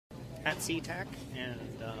at SeaTac and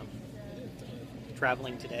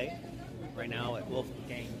traveling today. Right now at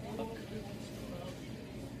Wolfgang Puck.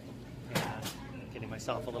 Getting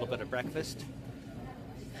myself a little bit of breakfast.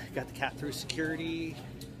 Got the cat through security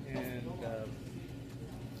and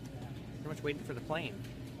pretty much waiting for the plane.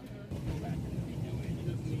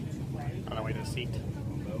 On our way to the seat.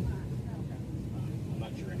 I'm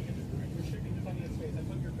not sure any of it.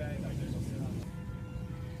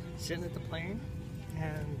 Sitting at the plane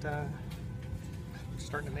and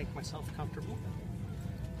starting to make myself comfortable.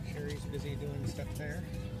 Sherry's busy doing stuff there.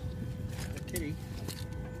 The kitty.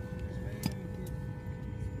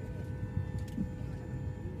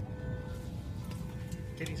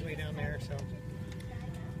 Kitty's way down there, so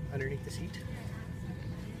underneath the seat.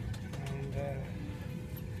 And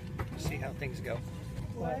see how things go.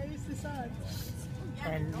 Why is this on?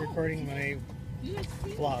 I'm recording my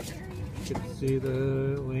vlog. You can see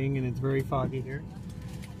the wing and it's very foggy here.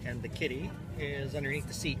 And the kitty is underneath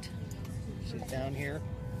the seat. She's down here.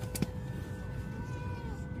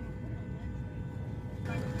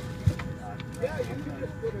 Yeah, you can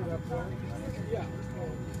just put it up there. Yeah.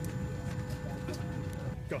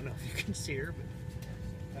 Don't know if you can see her,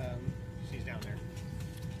 but she's down there.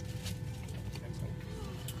 And so,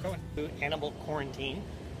 going to animal quarantine.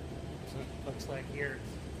 So it looks like here,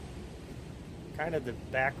 kind of the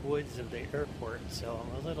backwoods of the airport, so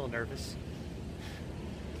I'm a little nervous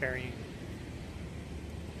carrying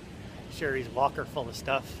Sherry's walker full of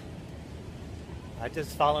stuff. I'm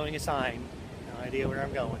just following a sign, no idea where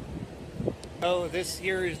I'm going. Oh, this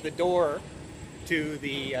here is the door to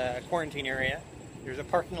the quarantine area. There's a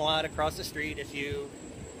parking lot across the street if you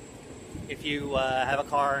have a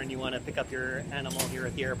car and you want to pick up your animal here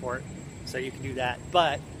at the airport, so you can do that.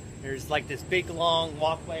 But there's like this big long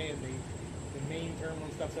walkway and the main terminal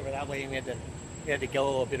and stuff's over that way, and we had to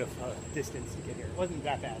go a bit of distance to get here. It wasn't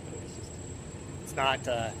that bad, but it's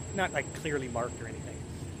not like clearly marked or anything.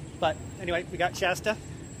 But anyway, we got Shasta.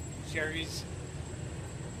 Sherry's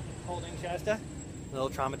holding Shasta, a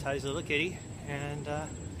little traumatized little kitty, and have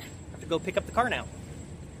to go pick up the car now.